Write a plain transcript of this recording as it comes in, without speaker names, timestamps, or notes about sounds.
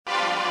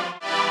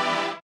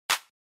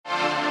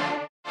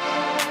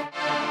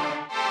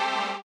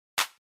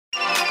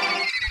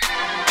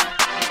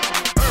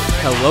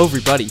Hello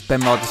everybody, Ben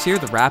Rogers here,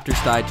 the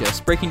Raptors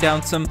Digest, breaking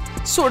down some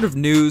sort of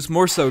news,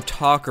 more so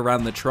talk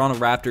around the Toronto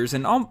Raptors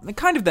and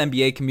kind of the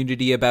NBA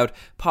community about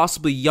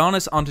possibly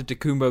Giannis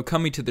Antetokounmpo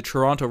coming to the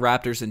Toronto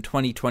Raptors in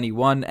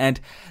 2021, and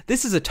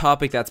this is a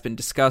topic that's been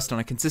discussed on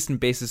a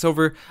consistent basis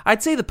over,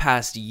 I'd say, the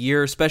past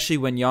year, especially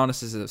when Giannis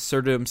has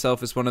asserted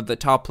himself as one of the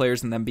top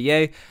players in the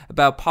NBA,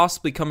 about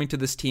possibly coming to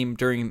this team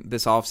during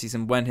this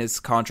offseason when his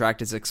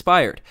contract is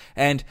expired.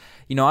 And,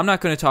 I'm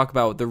not going to talk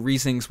about the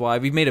reasons why.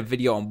 We've made a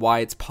video on why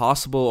it's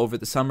possible over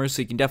the summer,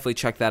 so you can definitely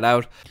check that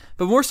out.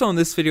 But more so in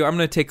this video, I'm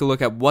going to take a look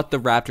at what the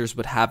Raptors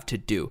would have to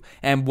do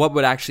and what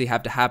would actually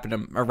have to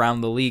happen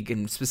around the league,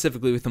 and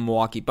specifically with the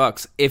Milwaukee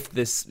Bucks, if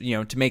this,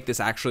 to make this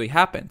actually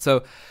happen.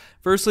 So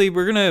firstly,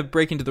 we're going to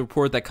break into the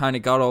report that kind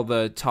of got all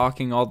the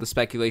talking, all the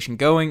speculation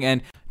going,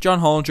 and John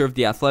Hollinger of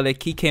The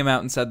Athletic, he came out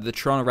and said that the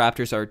Toronto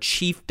Raptors are a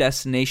chief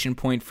destination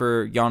point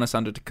for Giannis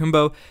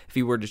Antetokounmpo if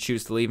he were to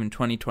choose to leave in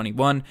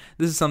 2021.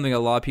 This is something a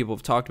lot of people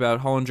have talked about.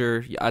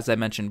 Hollinger, as I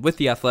mentioned, with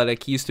The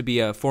Athletic, he used to be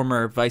a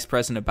former vice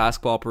president of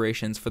basketball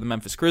operations for the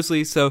Memphis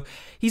Grizzlies, so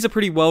he's a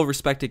pretty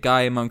well-respected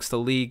guy amongst the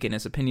league, and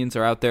his opinions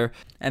are out there.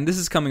 And this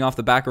is coming off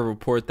the back of a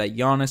report that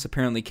Giannis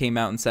apparently came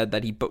out and said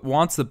that he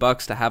wants the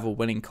Bucks to have a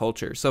winning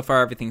culture. So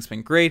far, everything's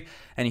been great,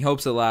 and he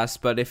hopes it lasts,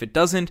 but if it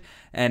doesn't,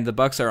 and the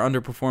Bucks are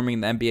underperforming in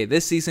the NBA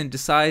this season,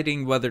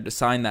 deciding whether to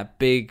sign that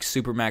big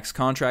supermax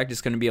contract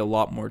is going to be a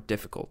lot more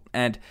difficult.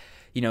 And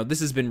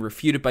this has been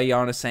refuted by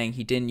Giannis, saying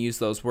he didn't use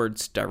those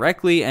words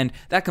directly, and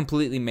that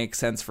completely makes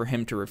sense for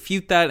him to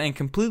refute that, and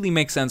completely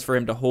makes sense for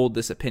him to hold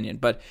this opinion.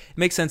 But it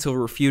makes sense he'll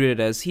refute it,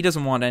 as he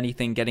doesn't want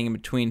anything getting in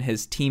between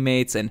his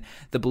teammates and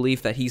the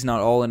belief that he's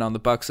not all in on the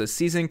Bucks this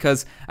season,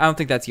 because I don't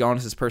think that's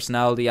Giannis's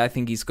personality. I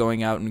think he's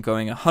going out and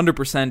going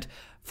 100%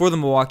 for the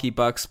Milwaukee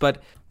Bucks.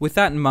 But with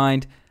that in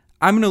mind,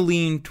 I'm going to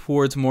lean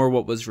towards more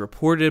what was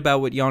reported about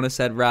what Giannis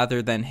said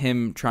rather than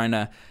him trying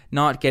to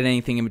not get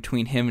anything in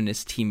between him and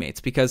his teammates.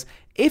 Because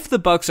if the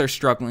Bucks are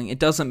struggling, it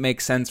doesn't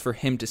make sense for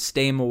him to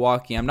stay in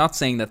Milwaukee. I'm not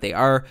saying that they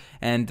are,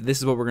 and this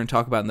is what we're going to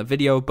talk about in the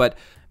video, but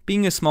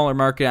being a smaller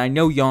market, I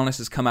know Giannis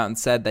has come out and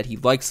said that he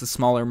likes the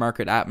smaller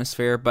market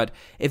atmosphere, but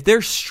if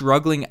they're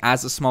struggling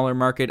as a smaller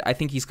market, I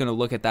think he's going to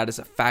look at that as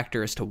a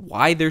factor as to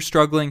why they're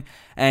struggling.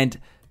 And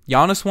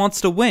Giannis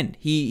wants to win.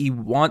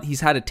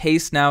 He's had a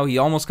taste now. He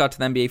almost got to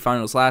the NBA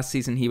Finals last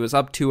season. He was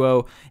up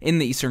 2-0 in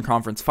the Eastern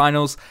Conference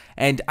Finals,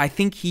 and I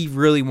think he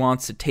really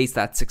wants to taste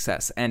that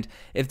success. And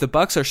if the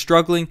Bucks are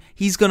struggling,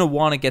 he's going to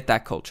want to get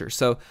that culture.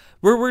 So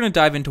we're going to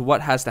dive into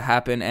what has to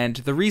happen, and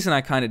the reason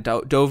I kind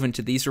of dove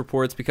into these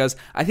reports, because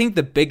I think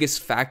the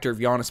biggest factor of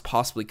Giannis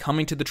possibly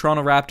coming to the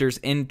Toronto Raptors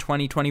in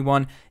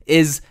 2021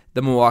 is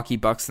the Milwaukee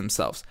Bucks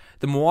themselves.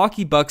 The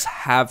Milwaukee Bucks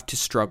have to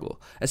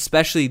struggle,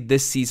 especially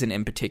this season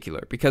in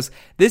particular, because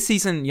this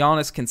season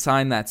Giannis can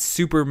sign that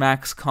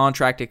supermax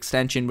contract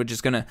extension, which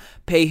is going to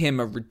pay him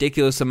a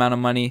ridiculous amount of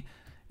money.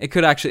 It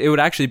would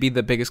actually be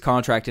the biggest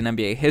contract in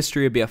NBA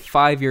history. It'd be a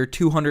 5-year,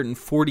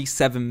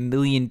 $247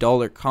 million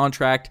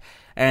contract,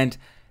 and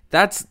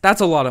that's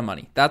a lot of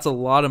money. That's a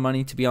lot of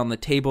money to be on the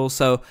table.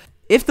 So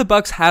if the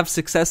Bucks have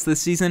success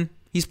this season,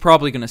 he's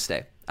probably going to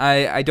stay.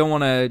 I don't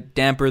want to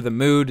damper the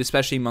mood,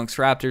 especially amongst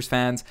Raptors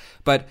fans,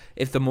 but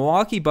if the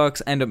Milwaukee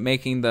Bucks end up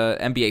making the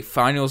NBA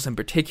Finals in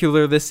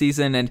particular this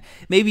season, and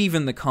maybe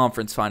even the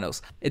conference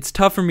finals, it's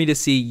tough for me to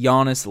see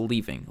Giannis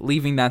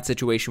leaving that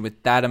situation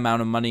with that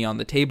amount of money on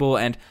the table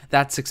and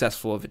that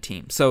successful of a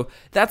team. So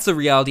that's the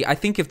reality. I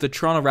think if the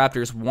Toronto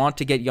Raptors want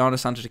to get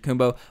Giannis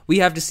Antetokounmpo, we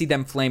have to see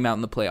them flame out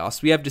in the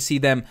playoffs. We have to see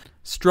them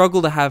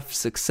struggle to have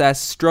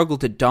success, struggle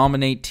to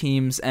dominate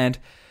teams, and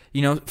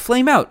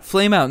flame out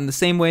in the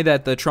same way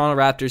that the Toronto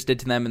Raptors did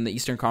to them in the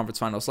Eastern Conference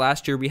Finals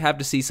last year. We have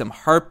to see some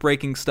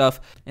heartbreaking stuff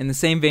in the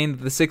same vein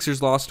that the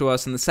Sixers lost to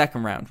us in the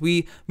second round.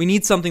 We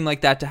need something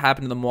like that to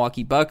happen to the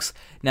Milwaukee Bucks.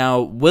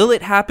 Now, will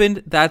it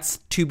happen? That's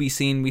to be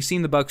seen. We've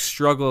seen the Bucks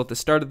struggle at the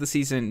start of the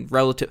season,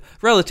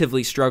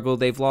 relatively struggle.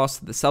 They've lost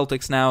to the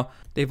Celtics now.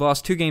 They've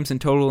lost 2 games in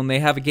total, and they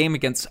have a game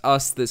against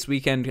us this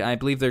weekend. I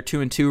believe they're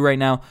 2-2 right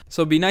now.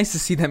 So it'd be nice to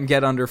see them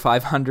get under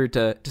 500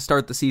 to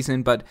start the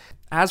season. But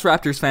as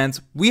Raptors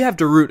fans, we have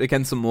to root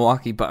against the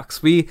Milwaukee Bucks.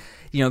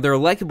 They're a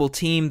likable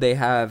team. They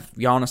have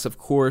Giannis, of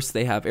course.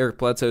 They have Eric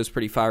Bledsoe, who's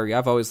pretty fiery.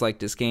 I've always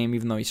liked his game,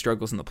 even though he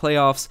struggles in the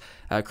playoffs.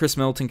 Chris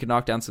Middleton can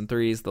knock down some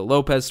threes. The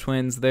Lopez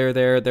twins, they're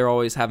there. They're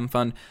always having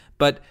fun.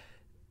 But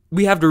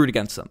we have to root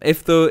against them.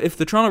 If the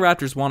Toronto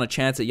Raptors want a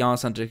chance at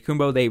Giannis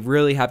Antetokounmpo, they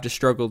really have to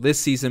struggle this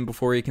season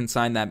before he can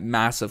sign that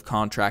massive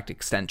contract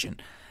extension.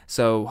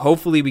 So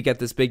hopefully we get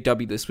this big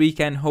W this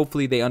weekend.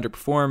 Hopefully they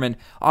underperform. And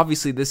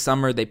obviously this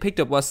summer they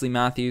picked up Wesley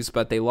Matthews,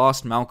 but they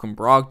lost Malcolm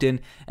Brogdon,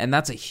 and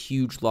that's a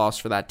huge loss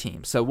for that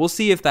team. So we'll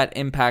see if that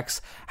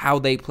impacts how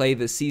they play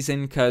this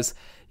season, because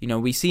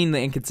we've seen the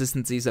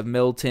inconsistencies of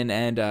Middleton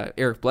and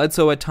Eric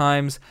Bledsoe at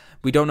times.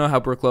 We don't know how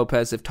Brook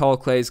Lopez, if Tall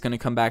Clay is going to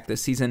come back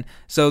this season.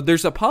 So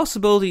there's a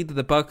possibility that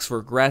the Bucks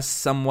regress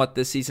somewhat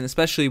this season,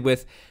 especially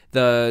with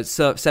the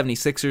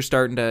 76ers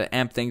starting to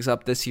amp things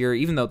up this year,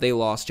 even though they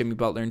lost Jimmy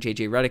Butler and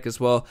JJ Redick as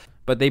well.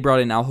 but they brought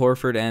in Al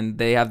Horford, and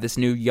they have this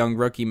new young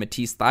rookie,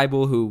 Matisse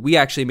Thybulle, who we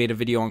actually made a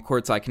video on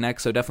Courtside Connect,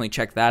 so definitely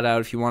check that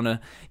out if you want to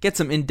get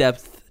some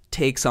in-depth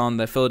takes on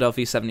the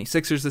Philadelphia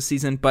 76ers this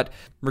season. But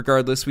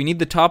regardless, we need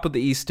the top of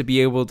the East to be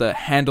able to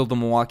handle the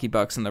Milwaukee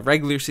Bucks in the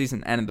regular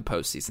season and in the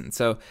postseason.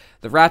 So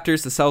the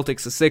Raptors, the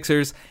Celtics, the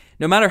Sixers,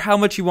 no matter how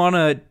much you want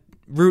to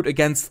root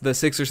against the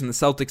Sixers and the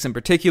Celtics in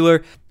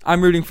particular,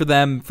 I'm rooting for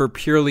them for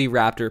purely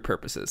Raptor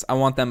purposes. I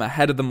want them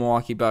ahead of the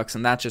Milwaukee Bucks,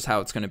 and that's just how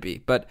it's going to be.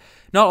 But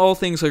not all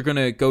things are going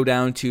to go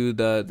down to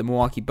the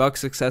Milwaukee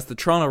Bucks' success. The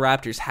Toronto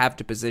Raptors have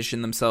to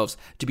position themselves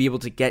to be able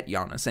to get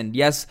Giannis. And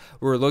yes,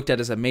 we're looked at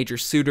as a major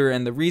suitor,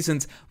 and the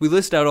reasons, we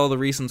list out all the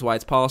reasons why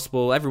it's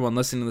possible. Everyone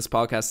listening to this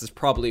podcast has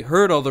probably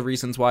heard all the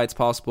reasons why it's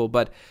possible,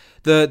 but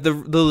the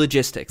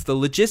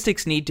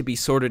logistics need to be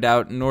sorted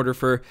out in order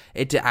for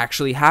it to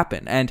actually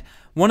happen. And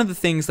one of the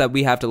things that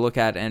we have to look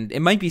at, and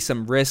it might be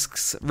some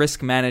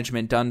risk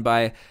management done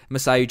by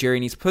Masai Ujiri,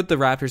 and he's put the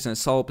Raptors in a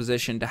solid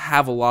position to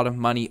have a lot of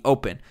money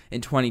open in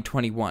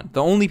 2021.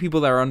 The only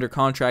people that are under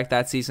contract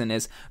that season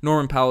is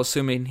Norman Powell,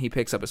 assuming he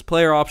picks up his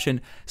player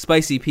option,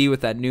 Spicy P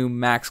with that new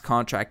max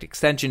contract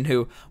extension,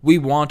 who we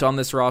want on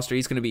this roster.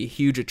 He's going to be a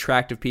huge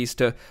attractive piece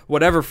to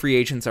whatever free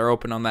agents are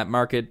open on that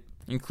market,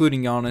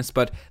 including Giannis.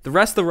 But the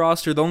rest of the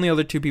roster, the only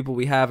other two people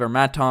we have are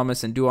Matt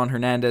Thomas and Duan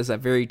Hernandez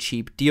at very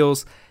cheap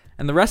deals.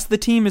 And the rest of the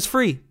team is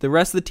free. The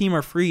rest of the team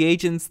are free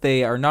agents.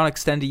 They are not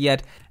extended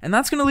yet. And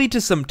that's going to lead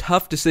to some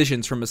tough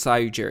decisions from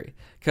Masai Ujiri.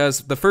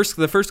 Because the first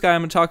guy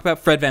I'm going to talk about,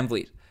 Fred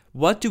VanVleet.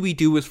 What do we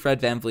do with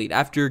Fred VanVleet?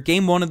 After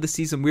game 1 of the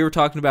season, we were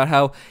talking about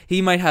how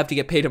he might have to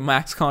get paid a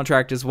max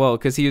contract as well,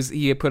 because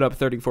he had put up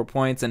 34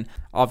 points, and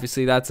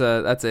obviously that's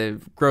a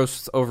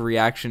gross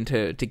overreaction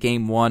to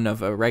game 1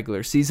 of a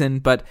regular season.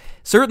 But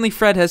certainly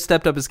Fred has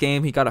stepped up his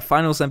game. He got a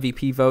Finals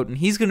MVP vote, and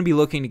he's going to be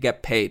looking to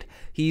get paid.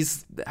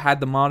 He's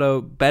had the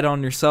motto, bet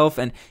on yourself,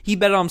 and he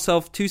bet on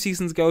himself 2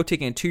 seasons ago,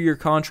 taking a 2-year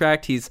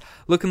contract. He's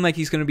looking like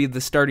he's going to be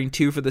the starting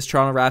 2 for this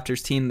Toronto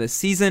Raptors team this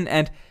season,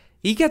 and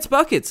he gets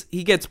buckets.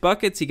 He gets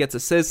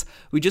assists.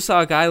 We just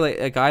saw a guy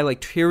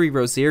like Terry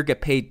Rozier get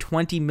paid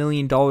 $20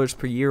 million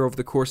per year over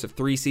the course of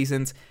 3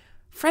 seasons.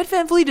 Fred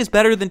VanVleet is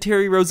better than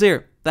Terry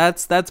Rozier.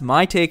 That's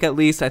my take, at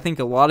least. I think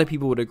a lot of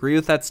people would agree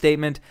with that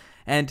statement.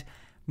 And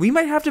we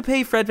might have to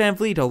pay Fred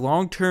VanVleet a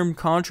long-term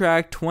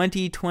contract,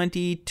 $20,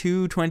 $22,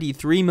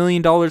 $23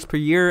 million per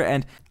year,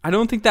 and I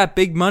don't think that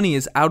big money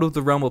is out of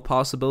the realm of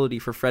possibility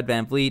for Fred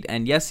VanVleet.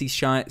 And yes, he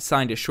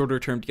signed a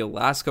shorter-term deal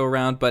last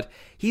go-around, but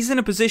he's in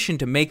a position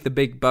to make the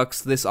big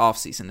bucks this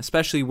offseason,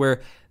 especially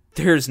where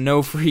there's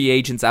no free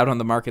agents out on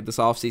the market this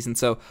offseason.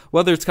 So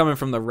whether it's coming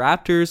from the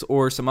Raptors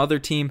or some other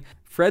team,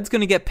 Fred's going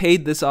to get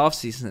paid this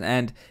offseason,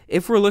 and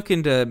if we're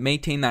looking to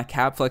maintain that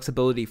cap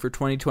flexibility for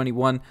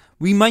 2021,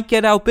 we might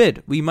get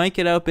outbid. We might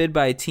get outbid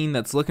by a team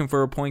that's looking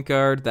for a point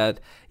guard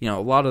that,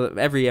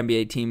 every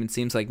NBA team, it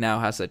seems like now,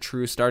 has a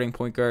true starting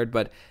point guard,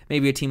 but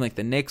maybe a team like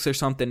the Knicks or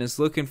something is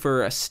looking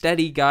for a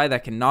steady guy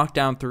that can knock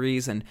down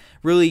threes and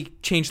really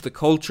change the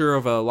culture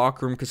of a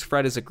locker room, because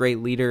Fred is a great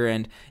leader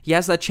and he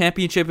has that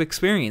championship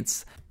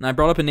experience. And I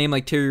brought up a name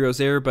like Terry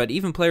Rozier, but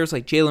even players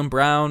like Jaylen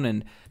Brown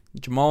and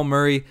Jamal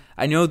Murray,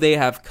 I know they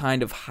have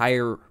kind of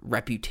higher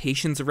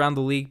reputations around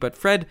the league, but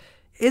Fred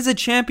is a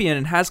champion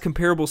and has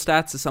comparable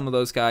stats to some of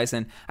those guys,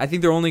 and I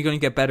think they're only going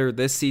to get better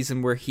this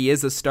season where he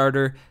is a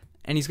starter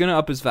and he's going to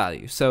up his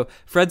value. So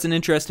Fred's an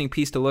interesting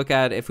piece to look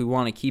at if we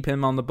want to keep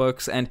him on the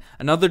books. And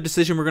another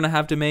decision we're going to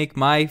have to make,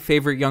 my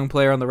favorite young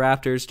player on the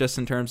Raptors, just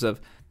in terms of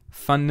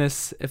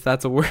funness, if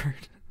that's a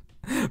word,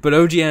 but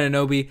OG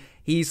Anunoby,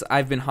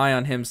 I've been high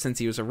on him since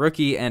he was a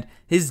rookie, and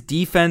his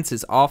defense,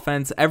 his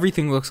offense,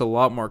 everything looks a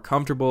lot more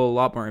comfortable, a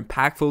lot more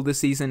impactful this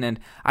season, and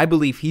I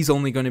believe he's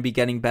only going to be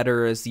getting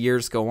better as the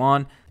years go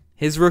on.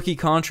 His rookie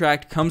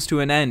contract comes to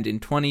an end in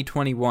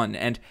 2021,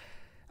 and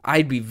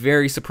I'd be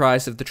very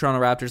surprised if the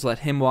Toronto Raptors let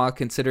him walk,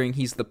 considering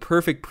he's the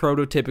perfect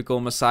prototypical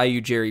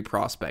Masai Ujiri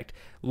prospect.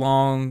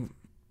 Long,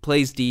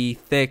 plays D,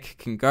 thick,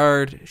 can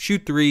guard,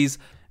 shoot threes,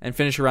 and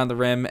finish around the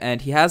rim,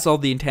 and he has all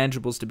the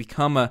intangibles to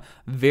become a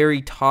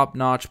very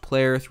top-notch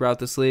player throughout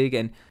this league,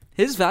 and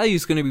his value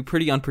is going to be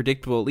pretty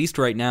unpredictable, at least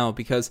right now,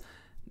 because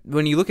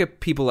when you look at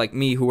people like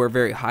me who are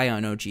very high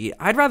on OG,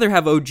 I'd rather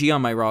have OG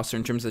on my roster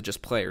in terms of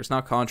just players,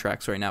 not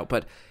contracts right now,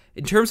 but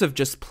in terms of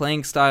just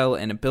playing style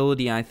and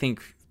ability, I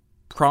think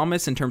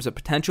promise in terms of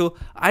potential,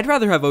 I'd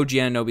rather have OG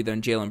Anunoby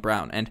than Jaylen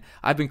Brown, and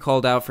I've been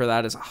called out for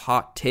that as a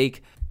hot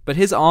take. But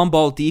his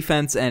on-ball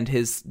defense and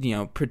his,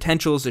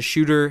 potential as a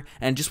shooter,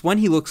 and just when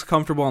he looks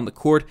comfortable on the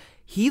court,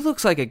 he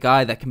looks like a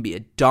guy that can be a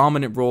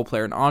dominant role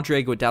player, an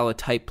Andre Iguodala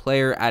type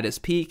player at his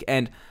peak,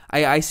 and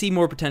I see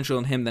more potential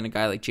in him than a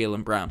guy like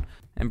Jaylen Brown.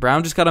 And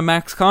Brown just got a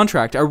max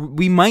contract.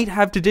 We might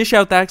have to dish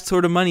out that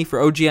sort of money for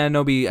OG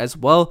Anunoby as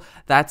well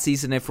that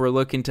season if we're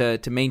looking to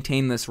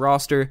maintain this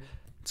roster.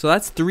 So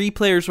that's 3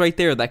 players right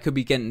there that could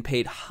be getting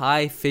paid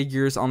high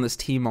figures on this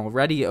team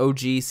already, OG,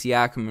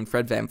 Siakam, and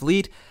Fred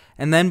VanVleet.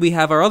 And then we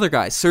have our other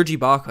guy, Serge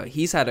Ibaka.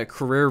 He's had a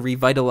career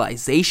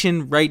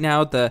revitalization right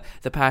now the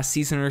past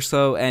season or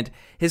so, and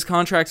his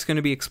contract's going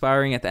to be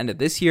expiring at the end of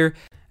this year.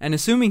 And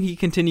assuming he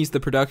continues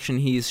the production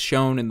he's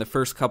shown in the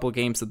first couple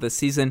games of this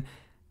season,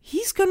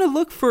 he's going to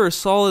look for a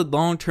solid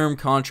long-term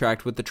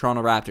contract with the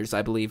Toronto Raptors,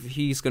 I believe.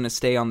 He's going to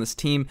stay on this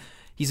team.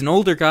 He's an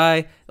older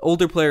guy.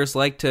 Older players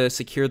like to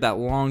secure that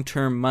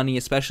long-term money,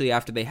 especially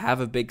after they have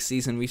a big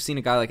season. We've seen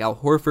a guy like Al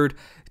Horford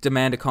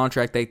demand a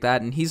contract like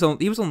that, and he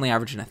was only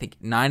averaging, I think,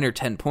 9 or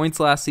 10 points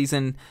last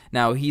season.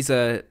 Now, he's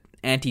a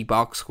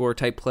anti-box score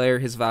type player.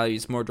 His value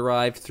is more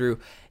derived through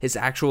his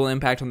actual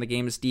impact on the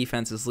game, his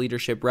defense, his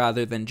leadership,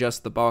 rather than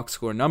just the box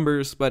score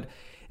numbers. But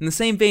in the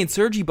same vein,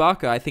 Serge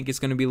Ibaka, I think, is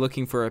going to be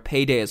looking for a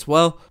payday as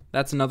well.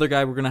 That's another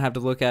guy we're going to have to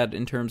look at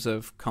in terms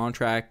of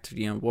contract,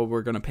 what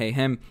we're going to pay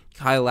him.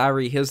 Kyle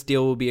Lowry, his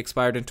deal will be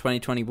expired in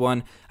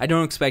 2021. I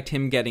don't expect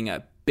him getting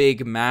a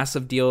big,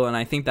 massive deal, and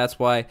I think that's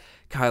why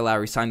Kyle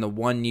Lowry signed the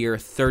 1-year,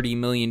 $30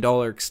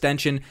 million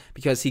extension,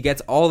 because he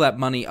gets all that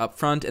money up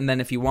front, and then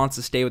if he wants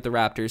to stay with the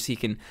Raptors, he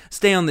can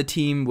stay on the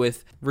team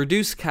with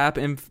reduced cap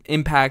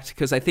impact,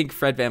 because I think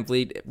Fred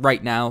VanVleet,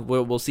 right now,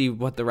 we'll see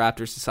what the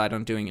Raptors decide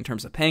on doing in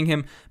terms of paying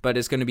him, but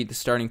is going to be the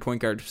starting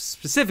point guard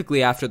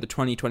specifically after the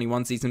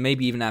 2021 season,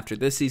 maybe even after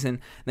this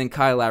season. Then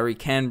Kyle Lowry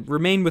can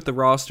remain with the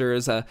roster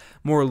as a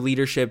more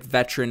leadership,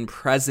 veteran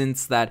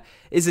presence that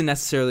isn't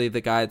necessarily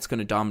the guy that's going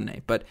to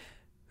dominate, but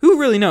who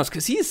really knows?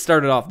 Because he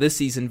started off this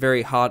season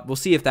very hot. We'll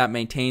see if that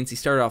maintains. He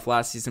started off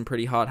last season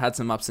pretty hot, had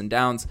some ups and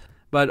downs.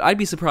 But I'd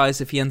be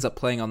surprised if he ends up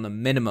playing on the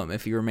minimum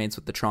if he remains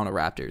with the Toronto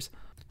Raptors.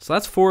 So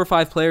that's 4 or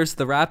 5 players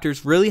the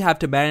Raptors really have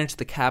to manage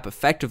the cap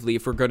effectively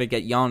if we're going to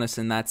get Giannis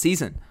in that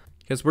season.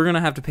 Because we're going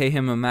to have to pay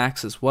him a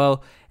max as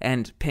well.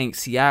 And paying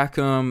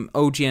Siakam,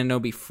 OG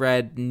Anunoby,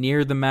 Fred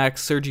near the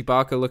max. Serge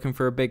Ibaka looking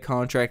for a big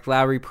contract.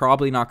 Lowry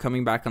probably not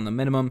coming back on the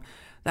minimum.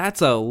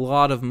 That's a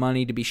lot of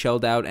money to be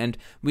shelled out, and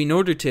in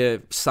order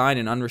to sign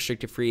an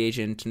unrestricted free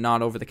agent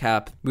not over the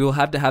cap, we will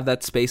have to have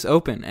that space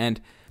open, and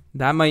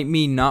that might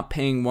mean not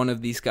paying one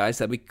of these guys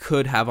that we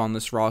could have on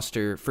this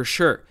roster for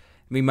sure.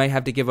 We might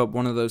have to give up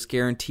one of those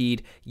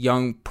guaranteed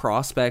young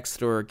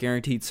prospects or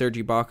guaranteed Serge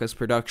Ibaka's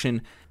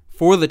production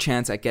for the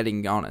chance at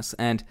getting Giannis,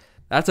 and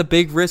that's a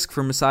big risk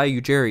for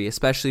Masai Ujiri,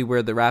 especially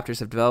where the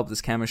Raptors have developed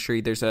this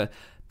chemistry. There's a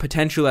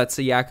potential that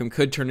Siakam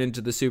could turn into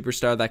the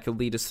superstar that could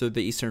lead us through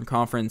the Eastern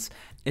Conference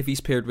if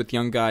he's paired with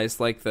young guys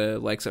like the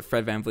likes of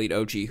Fred VanVleet,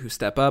 OG, who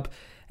step up.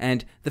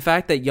 And the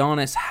fact that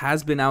Giannis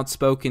has been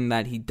outspoken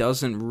that he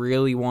doesn't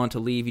really want to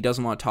leave, he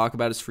doesn't want to talk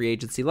about his free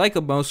agency like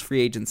most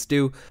free agents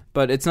do,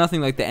 but it's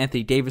nothing like the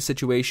Anthony Davis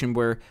situation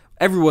where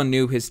everyone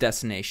knew his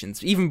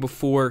destinations, even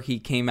before he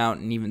came out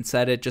and even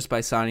said it, just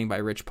by signing by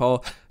Rich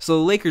Paul. So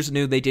the Lakers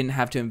knew they didn't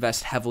have to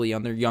invest heavily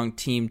on their young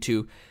team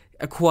to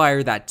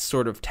acquire that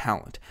sort of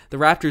talent. The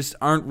Raptors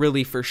aren't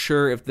really for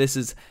sure if this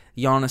is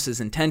Giannis's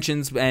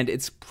intentions, and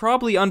it's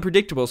probably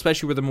unpredictable,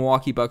 especially where the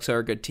Milwaukee Bucks are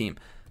a good team.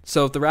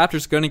 So if the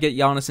Raptors are going to get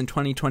Giannis in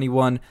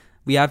 2021,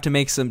 we have to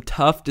make some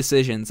tough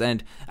decisions,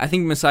 and I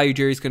think Masai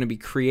Ujiri is going to be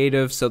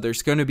creative, so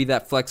there's going to be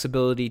that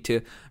flexibility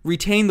to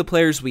retain the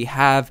players we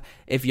have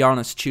if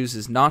Giannis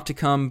chooses not to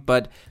come,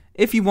 but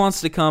if he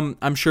wants to come,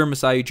 I'm sure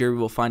Masai Ujiri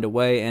will find a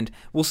way, and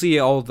we'll see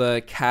all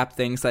the cap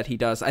things that he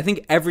does. I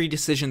think every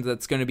decision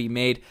that's going to be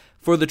made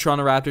for the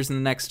Toronto Raptors in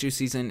the next 2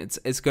 seasons,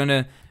 it's going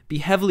to be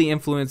heavily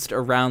influenced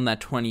around that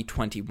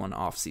 2021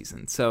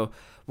 offseason. So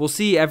we'll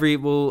see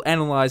we'll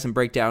analyze and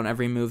break down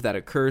every move that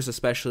occurs,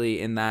 especially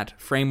in that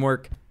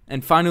framework.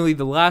 And finally,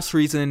 the last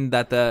reason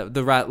that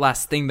the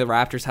last thing the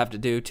Raptors have to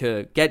do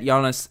to get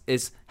Giannis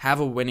is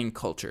have a winning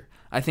culture.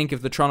 I think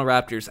if the Toronto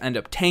Raptors end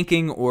up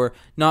tanking or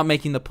not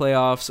making the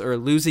playoffs or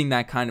losing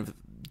that kind of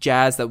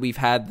jazz that we've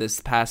had this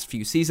past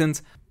few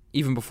seasons,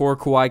 even before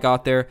Kawhi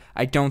got there,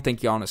 I don't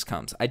think Giannis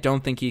comes. I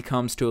don't think he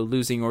comes to a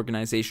losing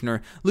organization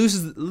or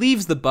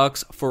leaves the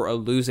Bucks for a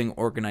losing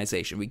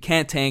organization. We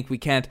can't tank. We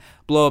can't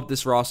blow up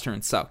this roster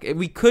and suck.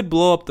 We could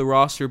blow up the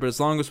roster, but as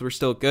long as we're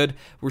still good,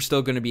 we're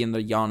still going to be in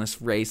the Giannis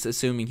race,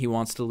 assuming he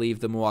wants to leave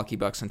the Milwaukee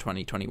Bucks in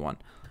 2021.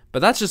 But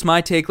that's just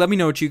my take. Let me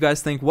know what you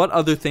guys think. What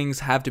other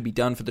things have to be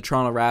done for the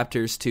Toronto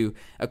Raptors to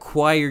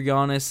acquire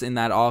Giannis in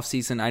that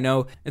offseason? I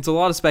know it's a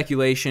lot of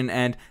speculation,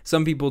 and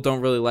some people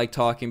don't really like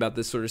talking about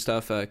this sort of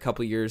stuff a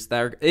couple years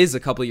down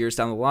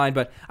the line,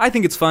 but I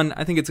think it's fun.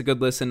 I think it's a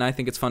good listen. I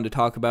think it's fun to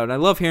talk about. I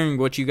love hearing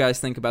what you guys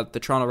think about the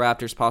Toronto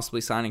Raptors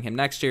possibly signing him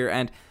next year,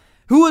 and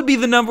who would be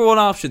the number one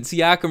option,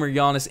 Siakam or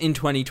Giannis in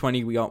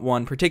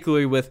 2021,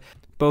 particularly with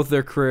both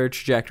their career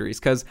trajectories,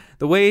 because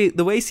the way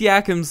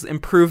Siakam's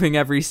improving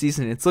every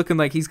season, it's looking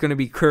like he's going to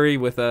be Curry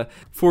with a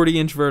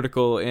 40-inch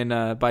vertical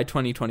by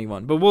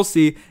 2021. But we'll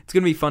see. It's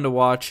going to be fun to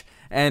watch.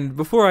 And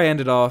before I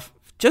end it off,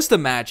 just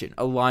imagine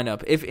a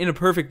lineup, if in a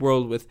perfect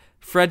world, with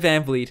Fred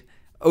VanVleet,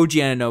 OG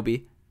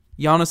Anunoby,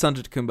 Giannis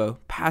Antetokounmpo,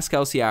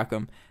 Pascal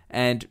Siakam,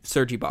 and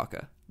Serge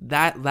Ibaka.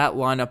 That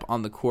lineup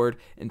on the court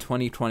in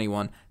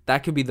 2021, that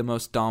could be the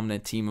most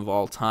dominant team of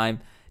all time.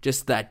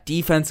 Just that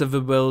defensive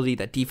ability,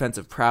 that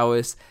defensive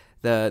prowess,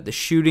 the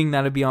shooting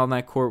that would be on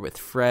that court with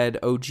Fred,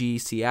 OG,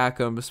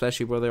 Siakam,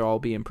 especially where they'll all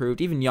be improved.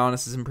 Even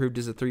Giannis is improved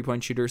as a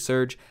three-point shooter.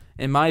 Serge,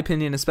 in my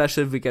opinion,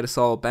 especially if we get a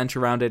solid bench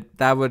around it,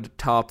 that would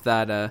top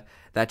that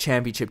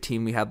championship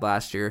team we had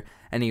last year.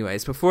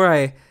 Anyways, before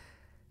I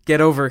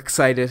get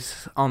overexcited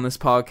on this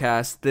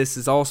podcast. This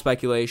is all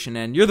speculation,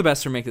 and you're the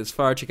best for making this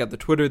far. Check out the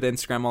Twitter, the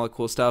Instagram, all that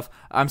cool stuff.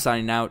 I'm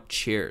signing out.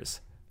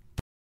 Cheers.